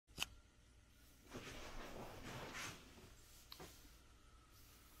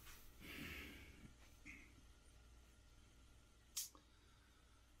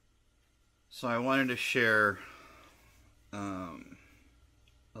So I wanted to share um,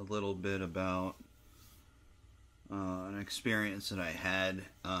 a little bit about an experience that I had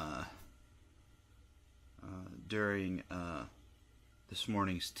during this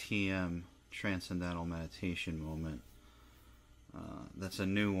morning's TM transcendental meditation moment. That's a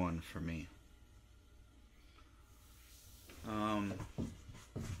new one for me.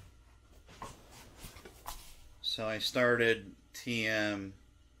 So I started TM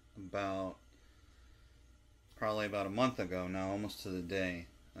probably about a month ago now, almost to the day,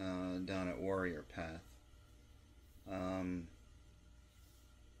 down at Warrior Path.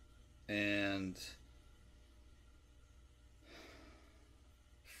 And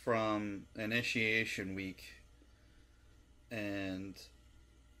from initiation week and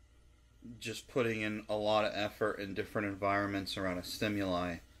just putting in a lot of effort in different environments around a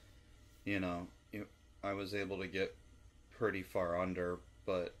stimuli, I was able to get pretty far under,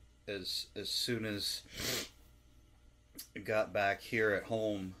 but as soon as I got back here at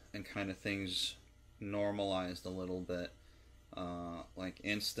home and kind of things normalized a little bit, like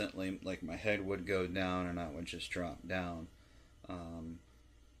instantly, like my head would go down and I would just drop down.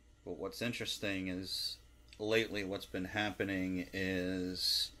 But what's interesting is lately what's been happening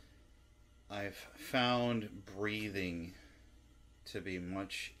is I've found breathing to be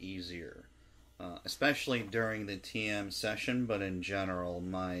much easier, especially during the TM session, but in general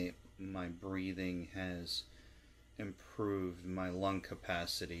my breathing has improved. My lung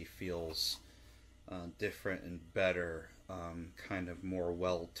capacity feels different and better, kind of more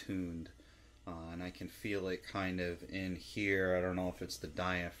well-tuned, and I can feel it kind of in here. I don't know if it's the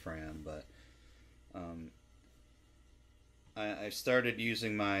diaphragm, but I started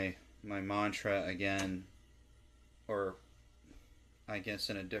using my mantra again, or I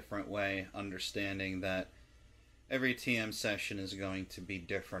guess in a different way, understanding that every TM session is going to be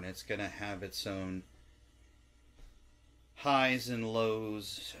different. It's going to have its own highs and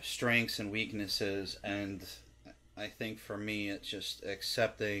lows, strengths and weaknesses, and I think for me it's just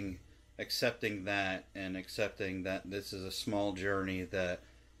accepting that, and accepting that this is a small journey that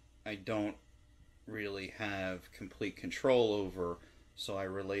I don't really have complete control over, so I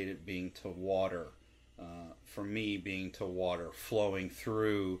relate it being to water. For me, being to water, flowing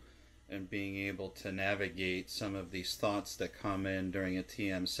through and being able to navigate some of these thoughts that come in during a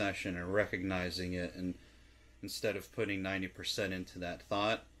TM session and recognizing it, and instead of putting 90% into that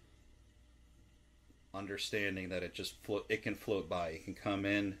thought, understanding that it can float by. It can come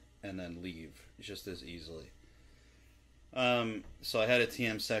in and then leave just as easily. So I had a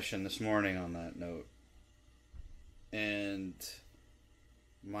TM session this morning on that note, and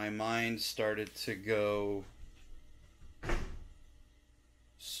my mind started to go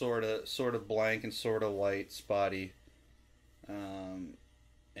sort of blank and sort of white, spotty,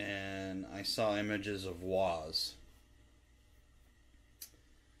 and I saw images of Waz,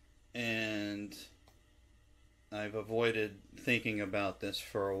 and I've avoided thinking about this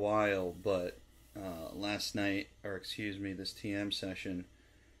for a while, but this TM session,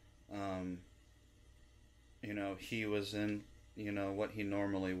 he was in, what he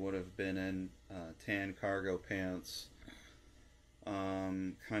normally would have been in, tan cargo pants,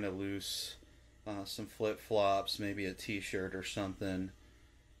 kind of loose, some flip-flops, maybe a t-shirt or something,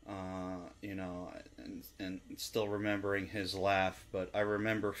 and still remembering his laugh, but I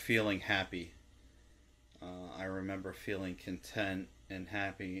remember feeling happy. I remember feeling content and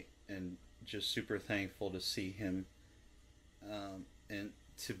happy and just super thankful to see him, and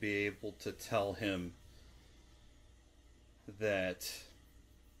to be able to tell him that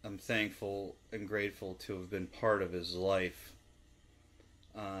I'm thankful and grateful to have been part of his life,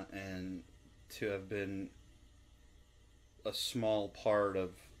 and to have been a small part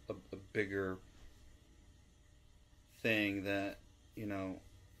of a bigger thing that,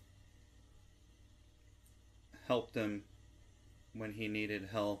 helped him when he needed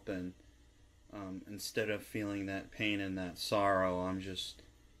help, and instead of feeling that pain and that sorrow,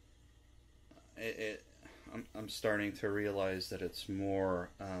 I'm starting to realize that it's more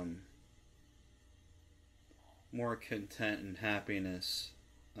content and happiness,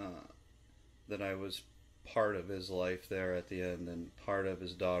 that I was part of his life there at the end, and part of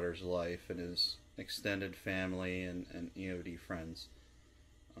his daughter's life and his extended family and EOD friends.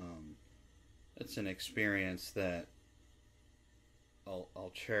 It's an experience that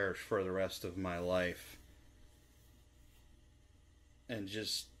I'll cherish for the rest of my life. And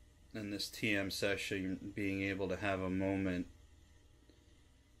just in this TM session, being able to have a moment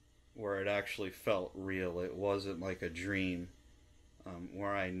where it actually felt real. It wasn't like a dream,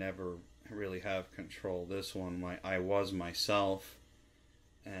 where I never really have control. This one, I was myself,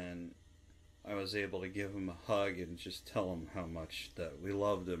 and I was able to give him a hug and just tell him how much that we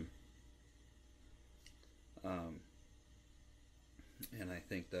loved him. Um, and I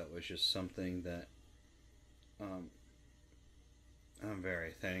think that was just something that um, I'm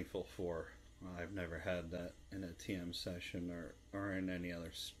very thankful for. I've never had that in a TM session or in any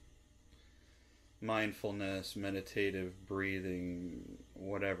other mindfulness, meditative, breathing,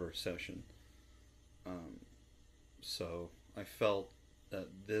 whatever session. Um, so I felt that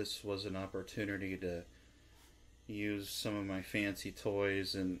this was an opportunity to use some of my fancy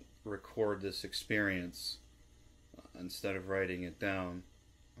toys and record this experience instead of writing it down.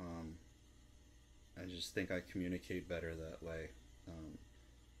 Um, I just think I communicate better that way.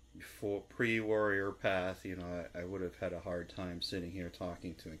 Before pre-warrior path, I would have had a hard time sitting here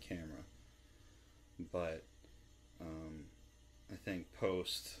talking to a camera. But I think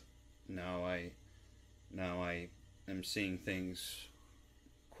post now I am seeing things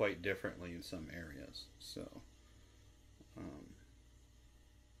quite differently in some areas. So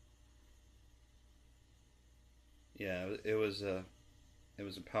yeah, it was a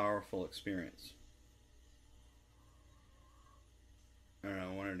powerful experience. I don't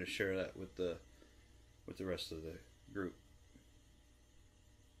know. I wanted to share that with the rest of the group.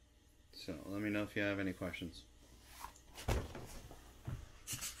 So let me know if you have any questions.